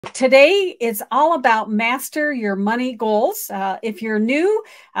Today is all about master your money goals. If you're new,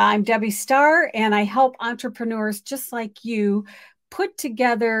 I'm Debbie Starr, and I help entrepreneurs just like you put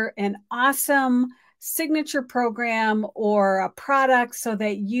together an awesome signature program or a product so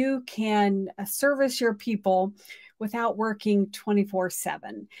that you can service your people without working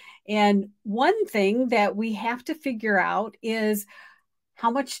 24/7. And one thing that we have to figure out is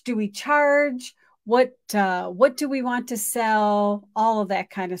how much do we charge? What do we want to sell? All of that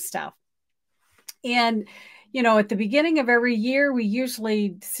kind of stuff. And at the beginning of every year, we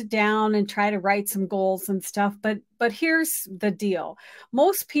usually sit down and try to write some goals and stuff. But here's the deal: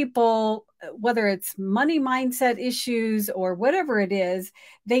 most people, whether it's money mindset issues or whatever it is,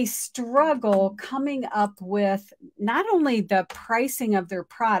 they struggle coming up with not only the pricing of their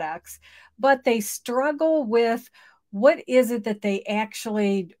products, but they struggle with what is it that they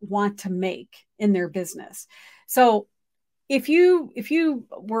actually want to make in their business. So if you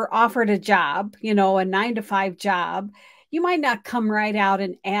were offered a job, a 9 to 5 job, you might not come right out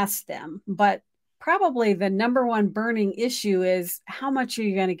and ask them, but probably the number one burning issue is how much are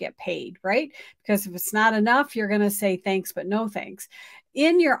you going to get paid, right? Because if it's not enough, you're going to say thanks, but no thanks.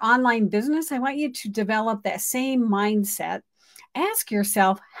 In your online business, I want you to develop that same mindset. Ask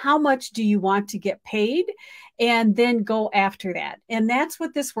yourself, how much do you want to get paid? And then go after that. And that's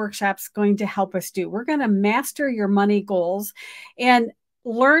what this workshop's going to help us do. We're going to master your money goals and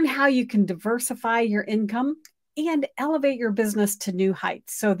learn how you can diversify your income and elevate your business to new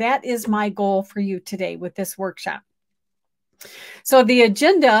heights. So that is my goal for you today with this workshop. So the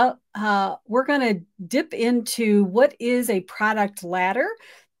agenda, we're going to dip into what is a product ladder.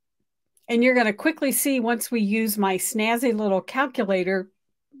 And you're going to quickly see, once we use my snazzy little calculator,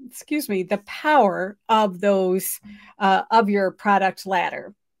 the power of those, of your product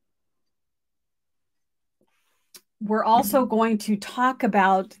ladder. We're also going to talk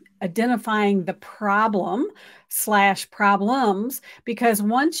about identifying the problem/problems, because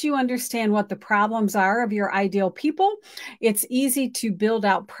once you understand what the problems are of your ideal people, it's easy to build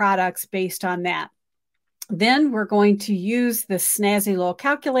out products based on that. Then we're going to use the snazzy little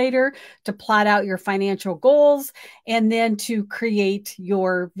calculator to plot out your financial goals and then to create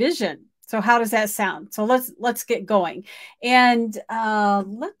your vision. So how does that sound? So let's get going. And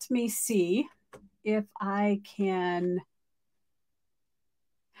let me see if I can.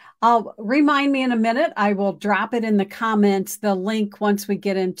 I'll remind me in a minute. I will drop it in the comments, the link, once we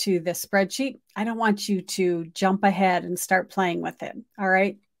get into the spreadsheet. I don't want you to jump ahead and start playing with it. All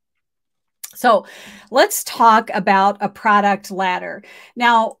right. So let's talk about a product ladder.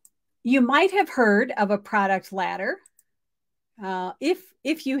 Now, you might have heard of a product ladder.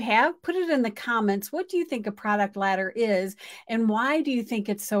 If you have, put it in the comments. What do you think a product ladder is, and why do you think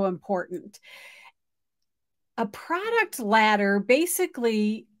it's so important? A product ladder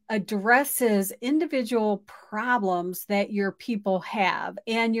basically addresses individual problems that your people have.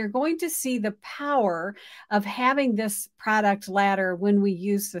 And you're going to see the power of having this product ladder when we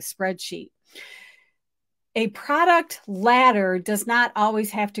use the spreadsheet. A product ladder does not always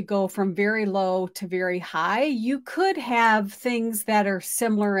have to go from very low to very high. You could have things that are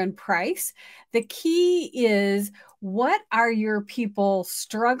similar in price. The key is, what are your people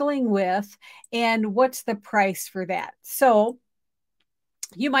struggling with, and what's the price for that? So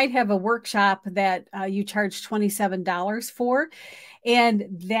you might have a workshop that you charge $27 for, and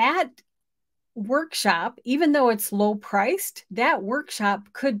that workshop, even though it's low priced, that workshop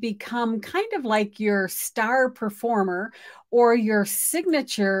could become kind of like your star performer or your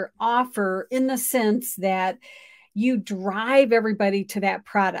signature offer, in the sense that you drive everybody to that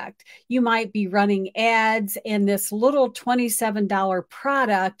product. You might be running ads, and this little $27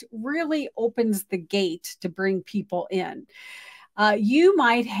 product really opens the gate to bring people in. You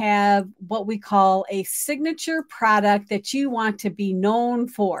might have what we call a signature product that you want to be known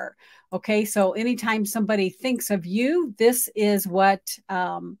for. Okay, so anytime somebody thinks of you, this is what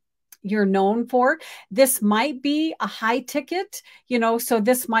you're known for. This might be a high ticket, so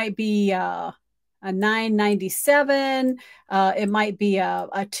this might be a $9.97. It might be a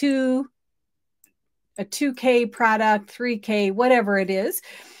 2K product, 3K, whatever it is.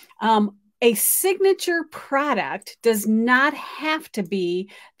 A signature product does not have to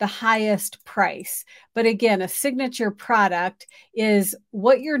be the highest price. But again, a signature product is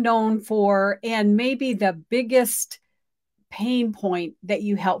what you're known for, and maybe the biggest pain point that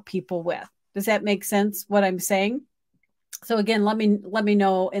you help people with. Does that make sense, what I'm saying? So again, let me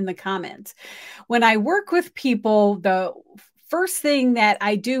know in the comments. When I work with people, the first thing that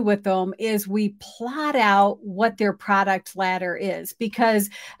I do with them is we plot out what their product ladder is, because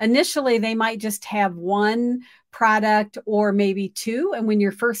initially they might just have one product or maybe two. And when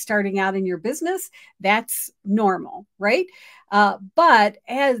you're first starting out in your business, that's normal, right? But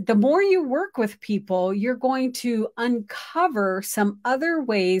as the more you work with people, you're going to uncover some other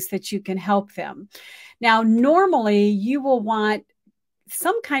ways that you can help them. Now, normally you will want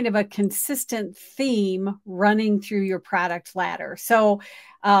some kind of a consistent theme running through your product ladder. So,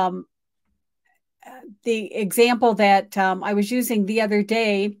 the example that I was using the other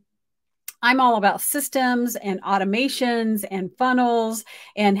day, I'm all about systems and automations and funnels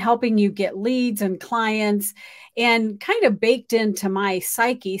and helping you get leads and clients. And kind of baked into my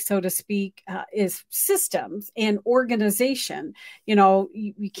psyche, so to speak, is systems and organization. You know,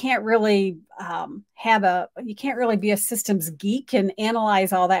 you can't really you can't really be a systems geek and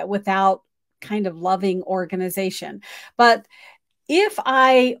analyze all that without kind of loving organization. But if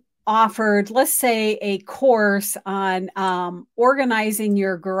I offered, let's say, a course on organizing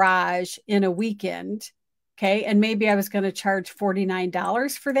your garage in a weekend, okay, and maybe I was going to charge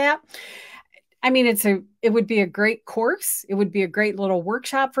 $49 for that. I mean, it would be a great course. It would be a great little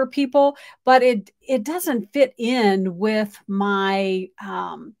workshop for people, but it doesn't fit in with my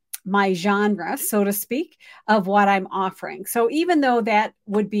my genre, so to speak, of what I'm offering. So even though that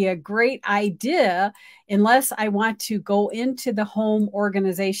would be a great idea, unless I want to go into the home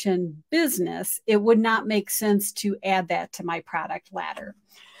organization business, it would not make sense to add that to my product ladder.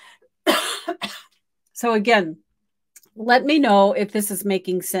 So again, let me know if this is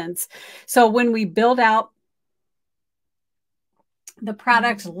making sense. So when we build out the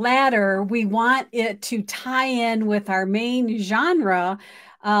product ladder, we want it to tie in with our main genre,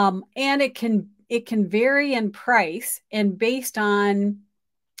 and it can vary in price and based on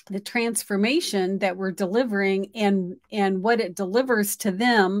the transformation that we're delivering and what it delivers to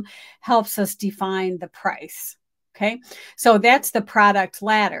them helps us define the price. Okay, so that's the product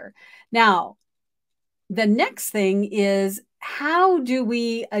ladder. Now, the next thing is, how do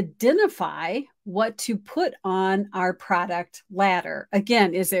we identify what to put on our product ladder?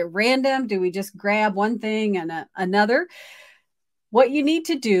 Again, is it random? Do we just grab one thing and another? What you need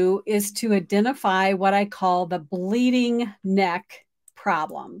to do is to identify what I call the bleeding neck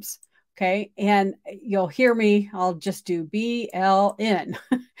problems. Okay, and you'll hear me, I'll just do BLN.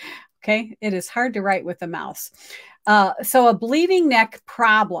 Okay, it is hard to write with the mouse. So a bleeding neck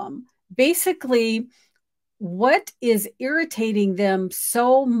problem, basically, what is irritating them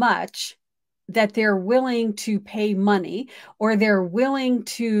so much that they're willing to pay money or they're willing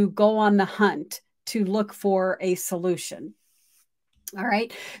to go on the hunt to look for a solution. All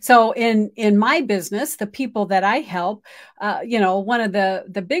right. So in my business, the people that I help, one of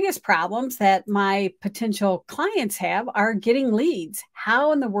the biggest problems that my potential clients have are getting leads.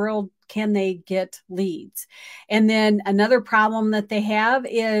 How in the world can they get leads? And then another problem that they have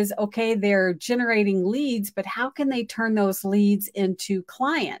is, okay, they're generating leads, but how can they turn those leads into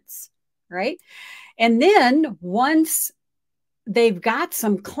clients? Right. And then once they've got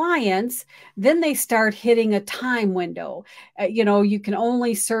some clients, then they start hitting a time window. You can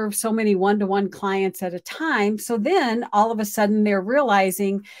only serve so many one-to-one clients at a time. So then all of a sudden they're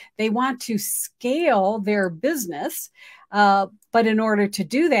realizing they want to scale their business. But in order to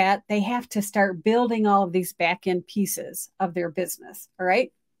do that, they have to start building all of these back-end pieces of their business. All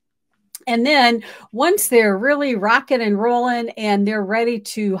right. And then once they're really rocking and rolling and they're ready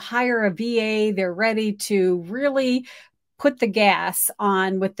to hire a VA, they're ready to really put the gas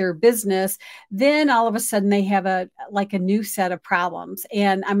on with their business, then all of a sudden they have a new set of problems.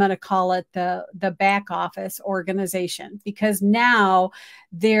 And I'm going to call it the back office organization, because now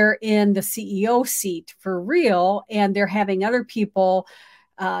they're in the CEO seat for real and they're having other people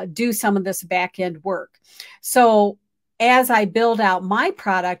do some of this back end work. So as I build out my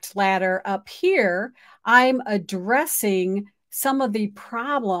product ladder up here, I'm addressing some of the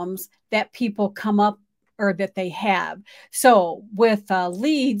problems that people come up or that they have. So with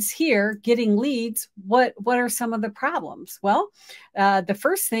leads here, getting leads, what are some of the problems? Well, the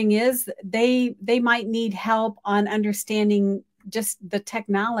first thing is they might need help on understanding just the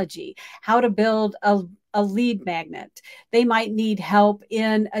technology, how to build a lead magnet. They might need help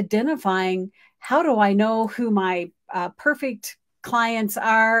in identifying, how do I know who my perfect clients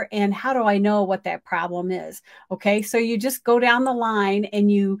are and how do I know what that problem is? Okay, so you just go down the line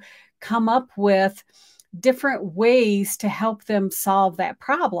and you come up with different ways to help them solve that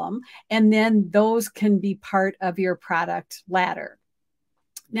problem. And then those can be part of your product ladder.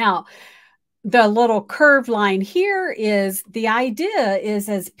 Now, the little curved line here is the idea is,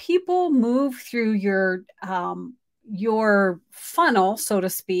 as people move through your funnel, so to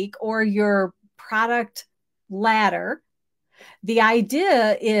speak, or your product ladder, the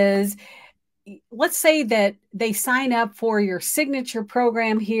idea is let's say that they sign up for your signature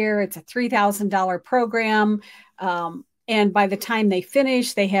program here. It's a $3,000 program. And by the time they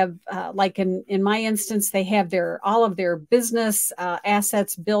finish, they have, like in my instance, they have all of their business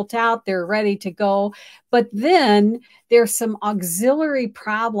assets built out. They're ready to go. But then there's some auxiliary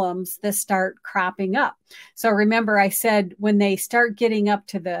problems that start cropping up. So remember, I said when they start getting up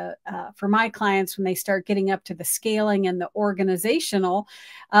to for my clients, when they start getting up to the scaling and the organizational,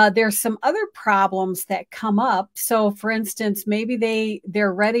 there's some other problems that come up. So for instance, maybe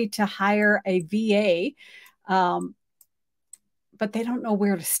they're ready to hire a VA. But they don't know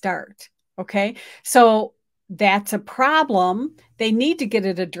where to start. Okay. So that's a problem. They need to get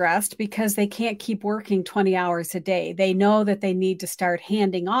it addressed because they can't keep working 20 hours a day. They know that they need to start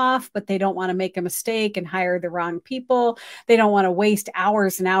handing off, but they don't want to make a mistake and hire the wrong people. They don't want to waste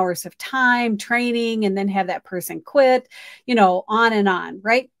hours and hours of time training and then have that person quit, on and on.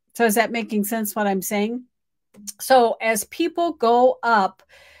 Right. So is that making sense what I'm saying? So as people go up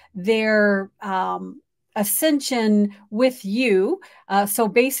their, ascension with you. So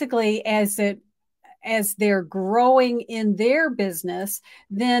basically, as they're growing in their business,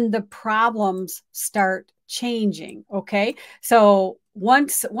 then the problems start changing. Okay. So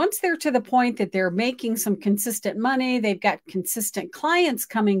once they're to the point that they're making some consistent money, they've got consistent clients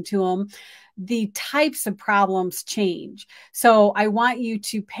coming to them, the types of problems change. So I want you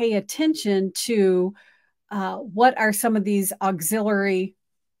to pay attention to what are some of these auxiliary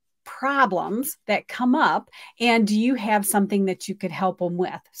problems that come up, and do you have something that you could help them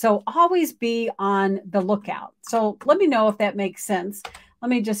with? So always be on the lookout. So let me know if that makes sense. Let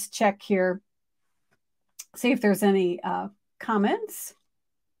me just check here, see if there's any comments.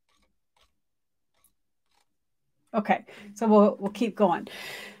 Okay, so we'll keep going.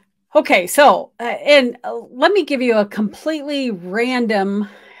 Okay, so and let me give you a completely random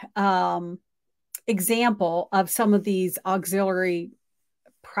example of some of these auxiliary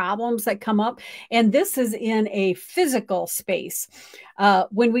problems that come up. And this is in a physical space.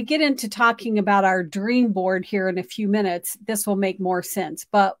 When we get into talking about our dream board here in a few minutes, this will make more sense.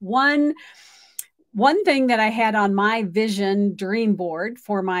 But one thing that I had on my vision dream board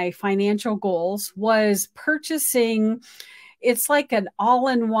for my financial goals was purchasing, it's like an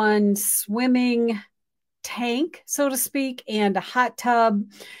all-in-one swimming tank, so to speak, and a hot tub,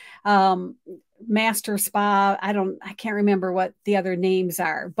 master spa. I can't remember what the other names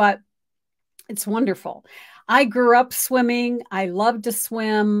are, but it's wonderful. I grew up swimming. I love to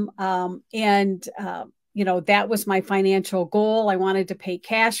swim. And that was my financial goal. I wanted to pay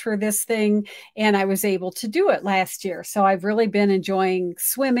cash for this thing, and I was able to do it last year. So I've really been enjoying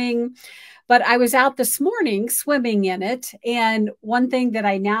swimming. But I was out this morning swimming in it. And one thing that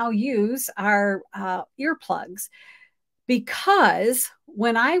I now use are earplugs, because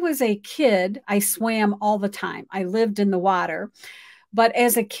when I was a kid, I swam all the time. I lived in the water. But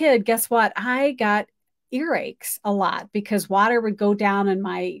as a kid, guess what? I got earaches a lot because water would go down in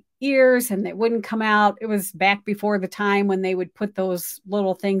my ears and it wouldn't come out. It was back before the time when they would put those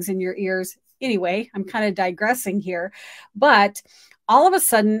little things in your ears. Anyway, I'm kind of digressing here. But all of a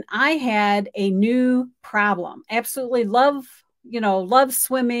sudden, I had a new problem. Absolutely love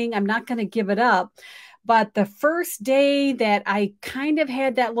swimming. I'm not going to give it up. But the first day that I kind of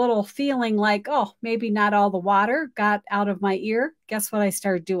had that little feeling like, oh, maybe not all the water got out of my ear, guess what I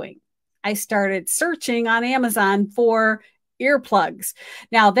started doing? I started searching on Amazon for earplugs.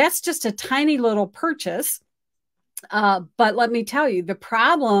 Now, that's just a tiny little purchase. But let me tell you, the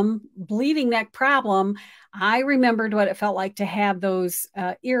problem, bleeding neck problem, I remembered what it felt like to have those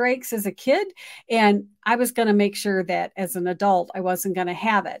earaches as a kid. And I was going to make sure that as an adult, I wasn't going to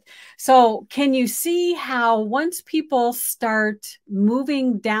have it. So can you see how once people start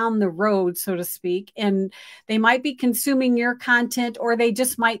moving down the road, so to speak, and they might be consuming your content, or they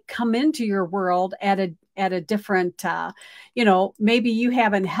just might come into your world at a different, maybe you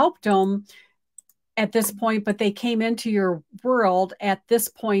haven't helped them at this point, but they came into your world at this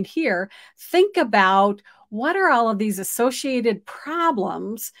point here. Think about what are all of these associated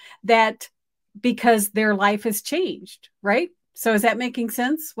problems that, because their life has changed, right? So is that making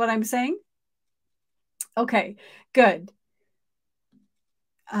sense, what I'm saying? Okay, good.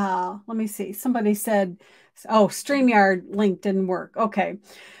 Let me see. Somebody said, oh, StreamYard link didn't work. Okay.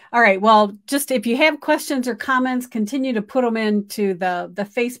 All right. Well, just if you have questions or comments, continue to put them into the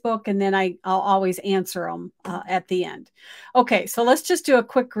Facebook, and then I'll always answer them at the end. Okay. So let's just do a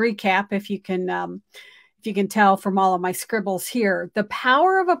quick recap if you can tell from all of my scribbles here. The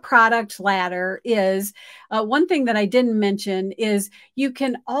power of a product ladder is one thing that I didn't mention is you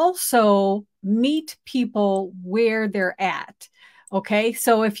can also meet people where they're at. Okay,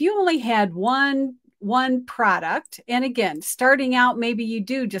 so if you only had one product, and again, starting out, maybe you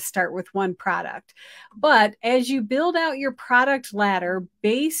do just start with one product, but as you build out your product ladder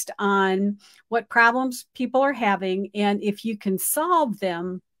based on what problems people are having, and if you can solve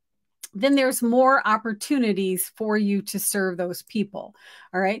them, then there's more opportunities for you to serve those people.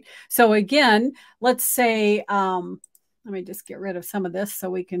 All right. So again, let's say, let me just get rid of some of this so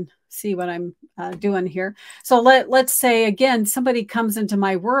we can see what I'm doing here. So let's say, again, somebody comes into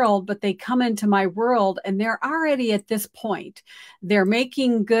my world, but they come into my world and they're already at this point. They're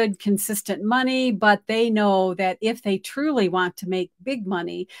making good, consistent money, but they know that if they truly want to make big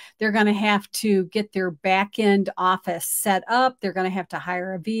money, they're going to have to get their back end office set up. They're going to have to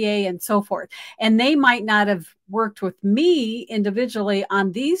hire a VA and so forth. And they might not have worked with me individually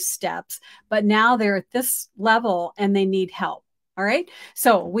on these steps, but now they're at this level and they need help. All right.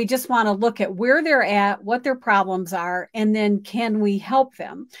 So we just want to look at where they're at, what their problems are, and then can we help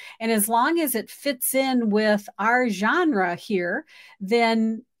them? And as long as it fits in with our genre here,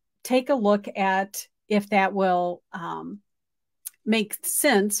 then take a look at if that will make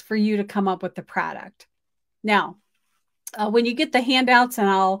sense for you to come up with the product. Now, when you get the handouts,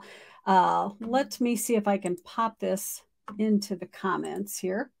 and let me see if I can pop this into the comments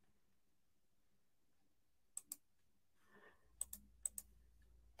here.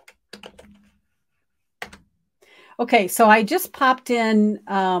 Okay, so I just popped in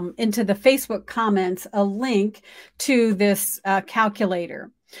into the Facebook comments a link to this calculator.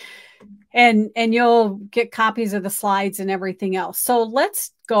 And you'll get copies of the slides and everything else. So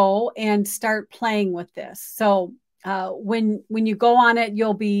let's go and start playing with this. So when you go on it,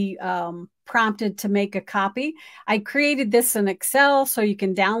 you'll be prompted to make a copy. I created this in Excel, so you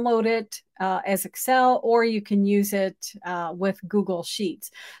can download it as Excel, or you can use it with Google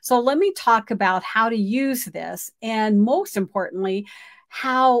Sheets. So let me talk about how to use this, and most importantly,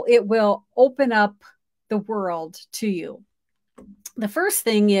 how it will open up the world to you. The first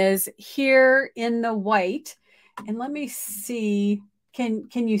thing is here in the white, and let me see, can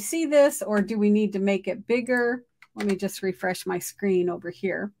you see this, or do we need to make it bigger? Let me just refresh my screen over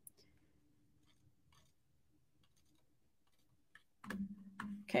here.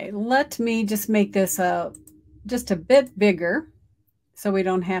 Okay, let me just make this just a bit bigger so we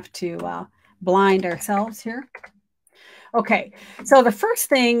don't have to blind ourselves here. Okay, so the first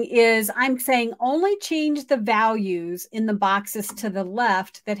thing is I'm saying only change the values in the boxes to the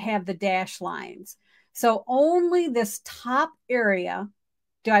left that have the dash lines. So only this top area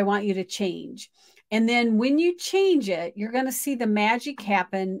do I want you to change. And then when you change it, you're going to see the magic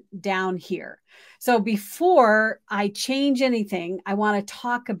happen down here. So before I change anything, I want to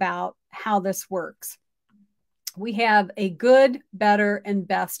talk about how this works. We have a good, better, and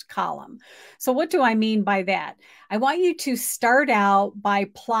best column. So what do I mean by that? I want you to start out by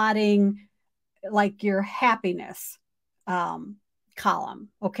plotting like your happiness column,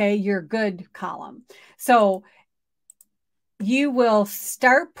 okay? Your good column. So you will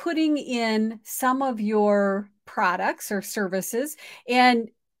start putting in some of your products or services. And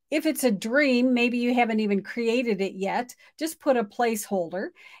if it's a dream, maybe you haven't even created it yet, just put a placeholder,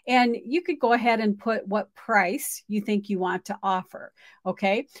 and you could go ahead and put what price you think you want to offer.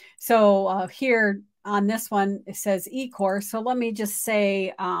 Okay. So here on this one, it says e-course. So let me just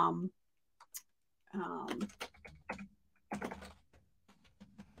say,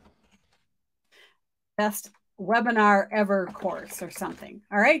 best webinar ever course or something.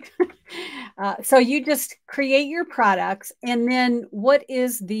 All right. So you just create your products, and then what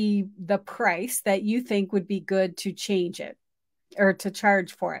is the price that you think would be good to change it or to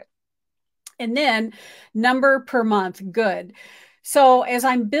charge for it? And then number per month, good. So as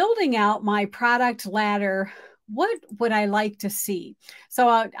I'm building out my product ladder, what would I like to see? So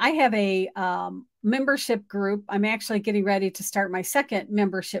I have a membership group. I'm actually getting ready to start my second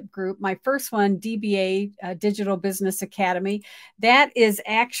membership group. My first one, DBA, Digital Business Academy, that is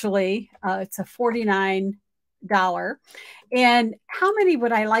actually, it's a $49. And how many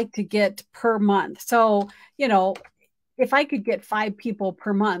would I like to get per month? So, you know, if I could get 5 people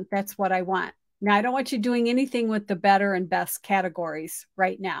per month, that's what I want. Now, I don't want you doing anything with the better and best categories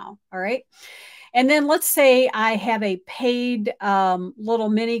right now. All right. And then let's say I have a paid little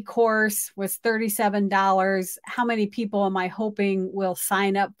mini course with $37. How many people am I hoping will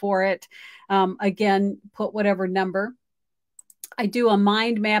sign up for it? Again, put whatever number. I do a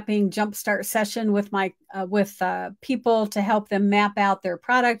mind mapping jumpstart session with my people to help them map out their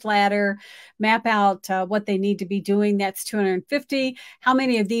product ladder, map out what they need to be doing. That's 250. How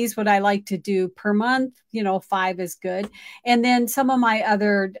many of these would I like to do per month? You know, 5 is good. And then some of my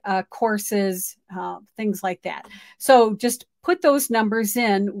other courses, things like that. So just put those numbers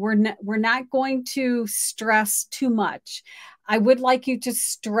in. We're not going to stress too much. I would like you to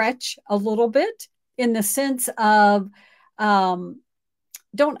stretch a little bit in the sense of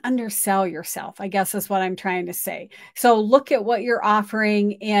don't undersell yourself, I guess is what I'm trying to say. So look at what you're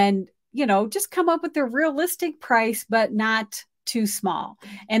offering and, just come up with a realistic price, but not too small.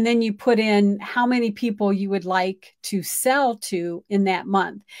 And then you put in how many people you would like to sell to in that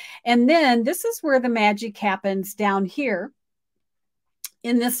month. And then this is where the magic happens down here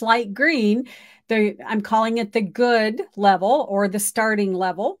in this light green. I'm calling it the good level or the starting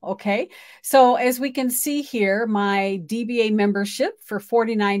level. Okay. So as we can see here, my DBA membership for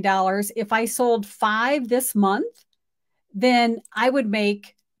 $49, if I sold 5 this month, then I would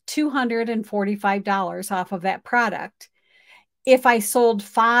make $245 off of that product. If I sold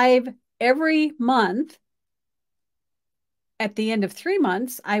 5 every month, at the end of 3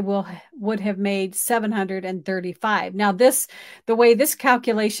 months, I would have made $735. Now the way this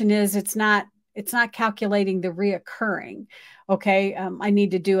calculation is, it's not calculating the reoccurring. Okay. I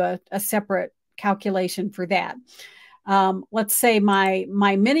need to do a separate calculation for that. Let's say my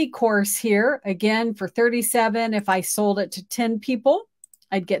mini course here, again, for $37, if I sold it to 10 people,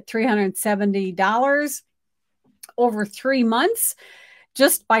 I'd get $370 over 3 months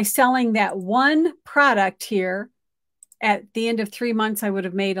just by selling that one product here. At the end of 3 months, I would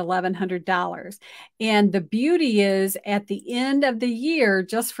have made $1,100. And the beauty is at the end of the year,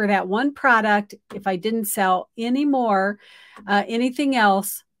 just for that one product, if I didn't sell any more, anything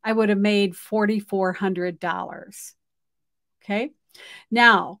else, I would have made $4,400. Okay.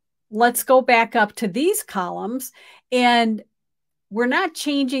 Now let's go back up to these columns, and we're not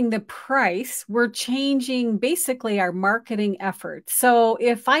changing the price. We're changing basically our marketing efforts. So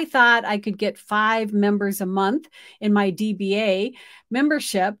if I thought I could get 5 members a month in my DBA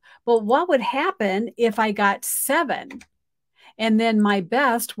membership, but what would happen if I got 7? And then my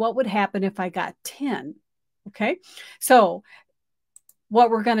best, what would happen if I got 10? Okay. So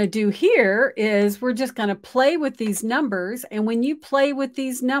what we're going to do here is we're just going to play with these numbers. And when you play with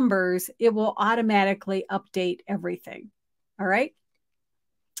these numbers, it will automatically update everything. All right.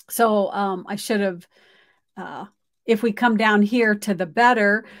 So I should have, if we come down here to the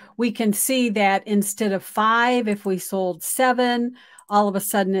better, we can see that instead of 5, if we sold 7, all of a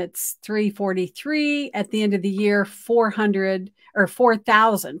sudden it's $343 at the end of the year,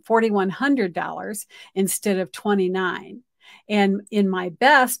 $4,100 instead of 29. And in my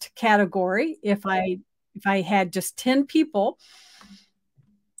best category, if I had just 10 people,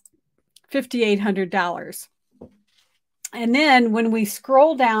 $5,800. And then when we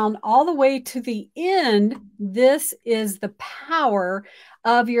scroll down all the way to the end, this is the power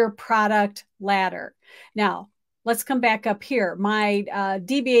of your product ladder. Now, let's come back up here. My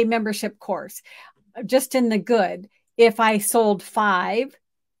DBA membership course, just in the good, if I sold 5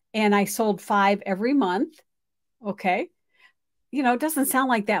 and I sold 5 every month, okay, it doesn't sound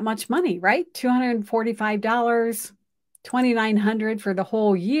like that much money, right? $245, $2,900 for the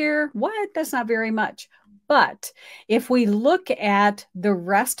whole year. What? That's not very much. But if we look at the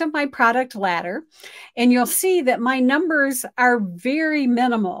rest of my product ladder, and you'll see that my numbers are very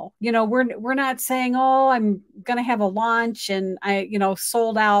minimal. We're not saying, oh, I'm going to have a launch and I,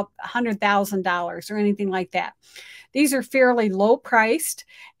 sold out $100,000 or anything like that. These are fairly low priced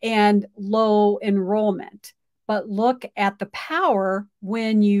and low enrollment. But look at the power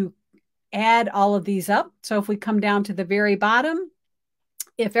when you add all of these up. So if we come down to the very bottom,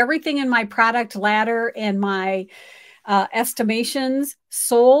 if everything in my product ladder and my estimations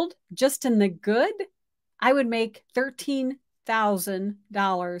sold just in the good, I would make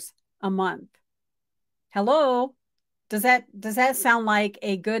 $13,000 a month. Hello? Does that sound like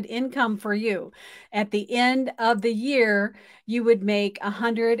a good income for you? At the end of the year, you would make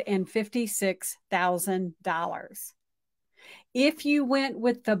 $156,000. If you went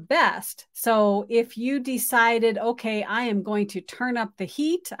with the best, so if you decided, okay, I am going to turn up the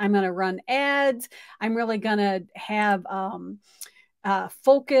heat, I'm going to run ads, I'm really going to have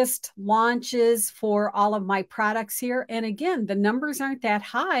focused launches for all of my products here. And again, the numbers aren't that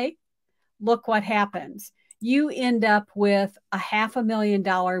high. Look what happens. You end up with a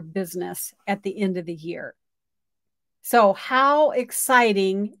 $500,000 business at the end of the year. So how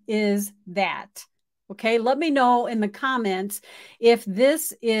exciting is that? Okay, let me know in the comments if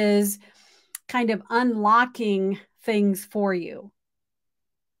this is kind of unlocking things for you.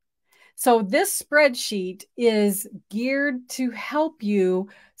 So this spreadsheet is geared to help you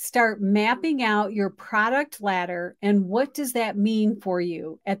start mapping out your product ladder and what does that mean for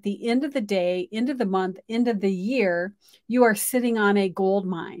you at the end of the day, end of the month, end of the year. You are sitting on a gold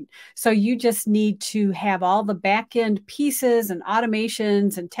mine. So you just need to have all the back end pieces and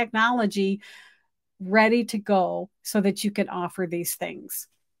automations and technology ready to go so that you can offer these things.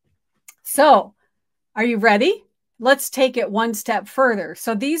 So are you ready? Let's take it one step further.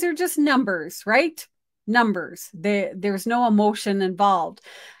 So these are just numbers, right? Numbers. There's no emotion involved.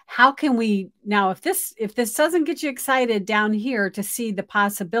 How can we now, if this doesn't get you excited down here to see the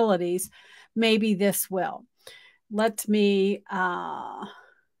possibilities, maybe this will. Let me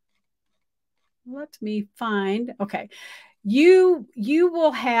find. Okay, you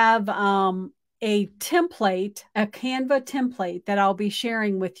will have a template, a Canva template that I'll be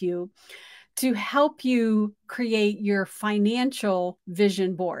sharing with you to help you create your financial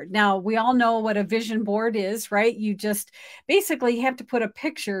vision board. Now, we all know what a vision board is, right? You just basically have to put a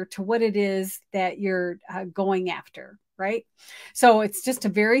picture to what it is that you're going after, right? So it's just a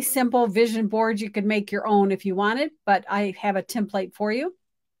very simple vision board. You could make your own if you wanted, but I have a template for you.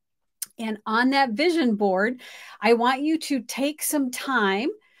 And on that vision board, I want you to take some time,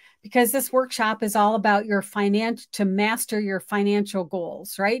 because this workshop is all about your to master your financial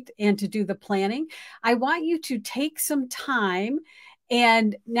goals, right? And to do the planning. I want you to take some time.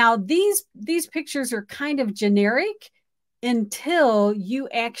 And now these pictures are kind of generic until you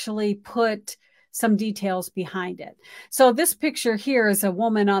actually put some details behind it. So this picture here is a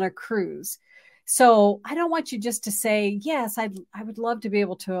woman on a cruise. So I don't want you just to say, yes, I would love to be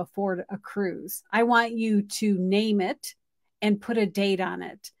able to afford a cruise. I want you to name it and put a date on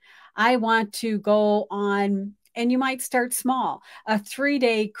it. I want to go on, and you might start small, a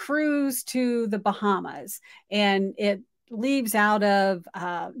 3-day cruise to the Bahamas, and it leaves out of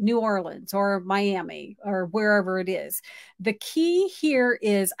New Orleans or Miami or wherever it is. The key here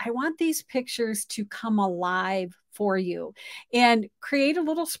is I want these pictures to come alive for you, and create a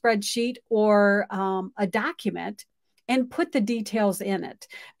little spreadsheet or a document and put the details in it,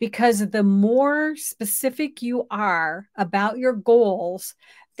 because the more specific you are about your goals,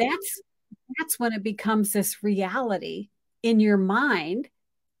 that's when it becomes this reality in your mind.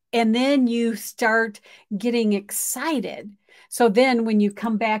 And then you start getting excited. So then when you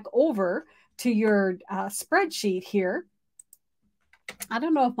come back over to your spreadsheet here, I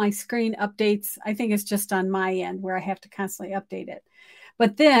don't know if my screen updates. I think it's just on my end where I have to constantly update it.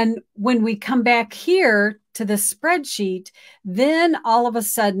 But then when we come back here to the spreadsheet, then all of a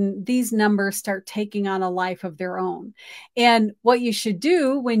sudden these numbers start taking on a life of their own. And what you should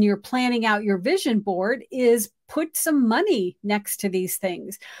do when you're planning out your vision board is put some money next to these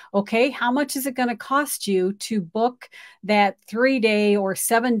things. Okay, how much is it going to cost you to book that 3-day or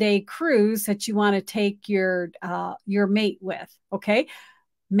 7-day cruise that you want to take your mate with? Okay,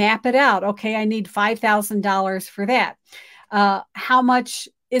 map it out. Okay, I need $5,000 for that. How much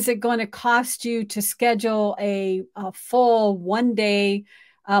is it going to cost you to schedule a full 1-day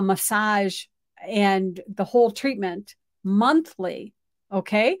massage and the whole treatment monthly?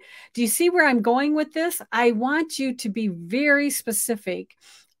 Okay. Do you see where I'm going with this? I want you to be very specific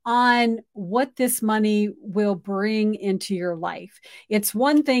on what this money will bring into your life. It's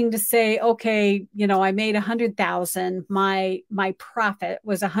one thing to say, okay, I made 100,000. My profit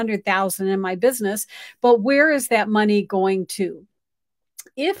was 100,000 in my business, but where is that money going to?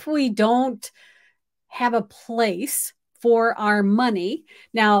 If we don't have a place for our money.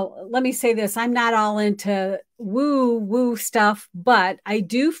 Now, let me say this. I'm not all into woo stuff, but I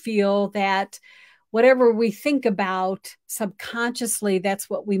do feel that whatever we think about subconsciously,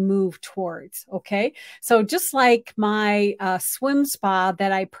 that's what we move towards. Okay. So just like my swim spa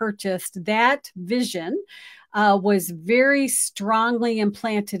that I purchased, that vision was very strongly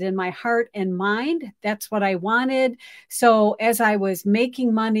implanted in my heart and mind. That's what I wanted. So as I was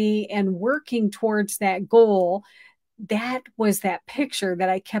making money and working towards that goal, that was that picture that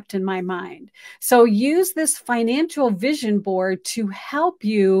I kept in my mind. So use this financial vision board to help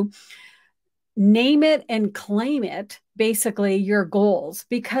you name it and claim it, basically your goals,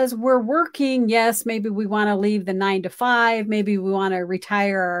 because we're working. Yes, maybe we want to leave the 9 to 5, maybe we want to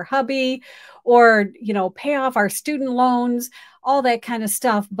retire our hubby, or pay off our student loans, all that kind of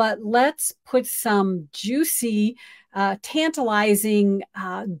stuff. But let's put some juicy, tantalizing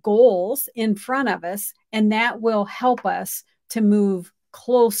goals in front of us, and that will help us to move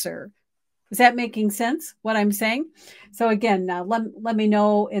closer. Is that making sense, what I'm saying? So again, let me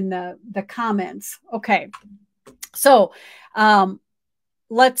know in the comments. Okay. So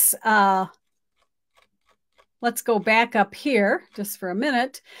let's let's go back up here just for a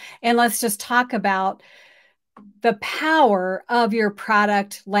minute, and let's just talk about the power of your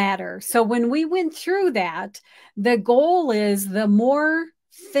product ladder. So when we went through that, the goal is the more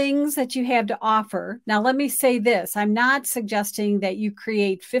things that you have to offer. Now, let me say this. I'm not suggesting that you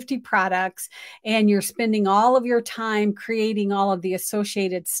create 50 products and you're spending all of your time creating all of the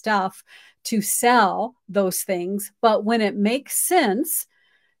associated stuff to sell those things. But when it makes sense,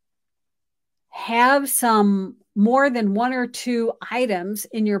 have some more than one or two items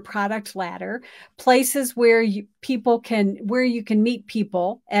in your product ladder, places where you can meet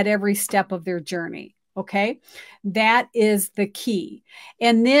people at every step of their journey. Okay. That is the key.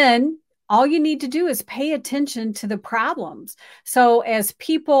 And then all you need to do is pay attention to the problems. So as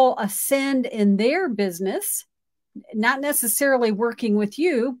people ascend in their business, not necessarily working with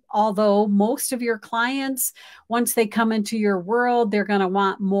you, although most of your clients, once they come into your world, they're going to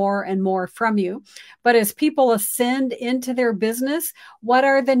want more and more from you. But as people ascend into their business, what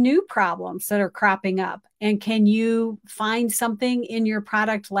are the new problems that are cropping up? And can you find something in your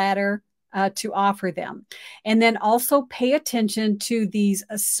product ladder to offer them? And then also pay attention to these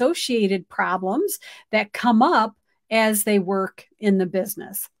associated problems that come up as they work in the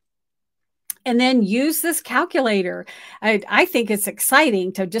business. And then use this calculator. I think it's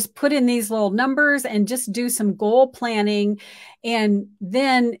exciting to just put in these little numbers and just do some goal planning, and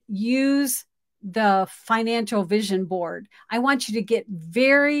then use the financial vision board. I want you to get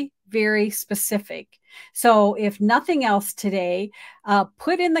very, very specific. So if nothing else today,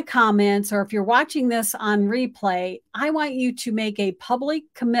 put in the comments, or if you're watching this on replay, I want you to make a public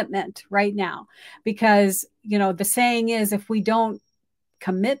commitment right now, because, you know, the saying is, if we don't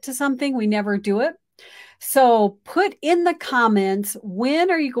commit to something, we never do it. So put in the comments,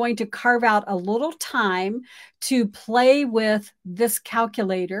 when are you going to carve out a little time to play with this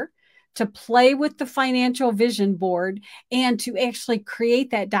calculator, to play with the financial vision board, and to actually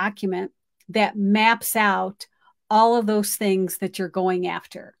create that document that maps out all of those things that you're going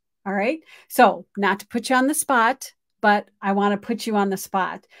after. All right. So not to put you on the spot, but I want to put you on the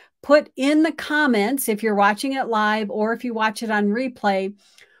spot. Put in the comments, if you're watching it live or if you watch it on replay,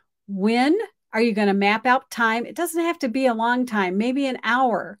 when are you going to map out time? It doesn't have to be a long time, maybe an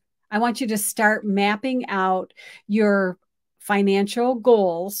hour. I want you to start mapping out your financial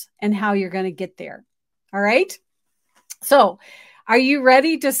goals and how you're going to get there. All right. So are you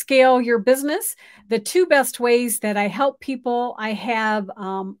ready to scale your business? The two best ways that I help people, I have,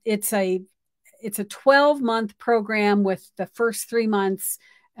 it's a 12-month program with the first 3 months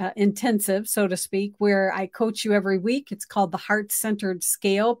intensive, so to speak, where I coach you every week. It's called the Heart-Centered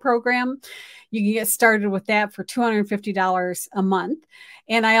Scale program. You can get started with that for $250 a month.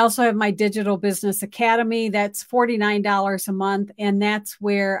 And I also have my Digital Business Academy. That's $49 a month. And that's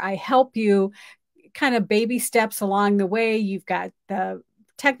where I help you kind of baby steps along the way. You've got the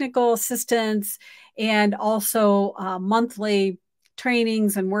technical assistance and also monthly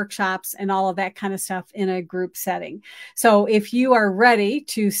trainings and workshops and all of that kind of stuff in a group setting. So if you are ready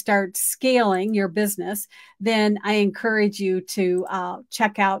to start scaling your business, then I encourage you to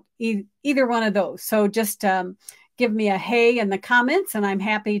check out either one of those. So just give me a hey in the comments, and I'm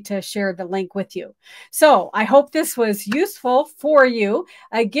happy to share the link with you. So I hope this was useful for you.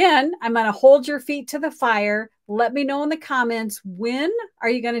 Again, I'm going to hold your feet to the fire. Let me know in the comments, when are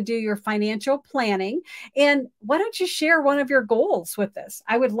you going to do your financial planning? And why don't you share one of your goals with us?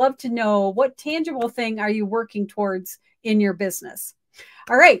 I would love to know, what tangible thing are you working towards in your business?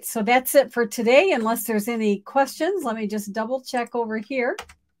 All right, so that's it for today. Unless there's any questions, let me just double check over here.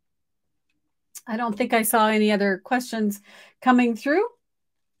 I don't think I saw any other questions coming through.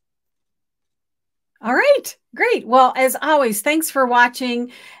 All right, great. Well, as always, thanks for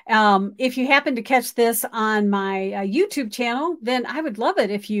watching. If you happen to catch this on my YouTube channel, then I would love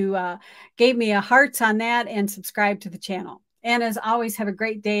it if you gave me a hearts on that and subscribe to the channel. And as always, have a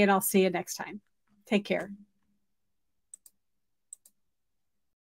great day, and I'll see you next time. Take care.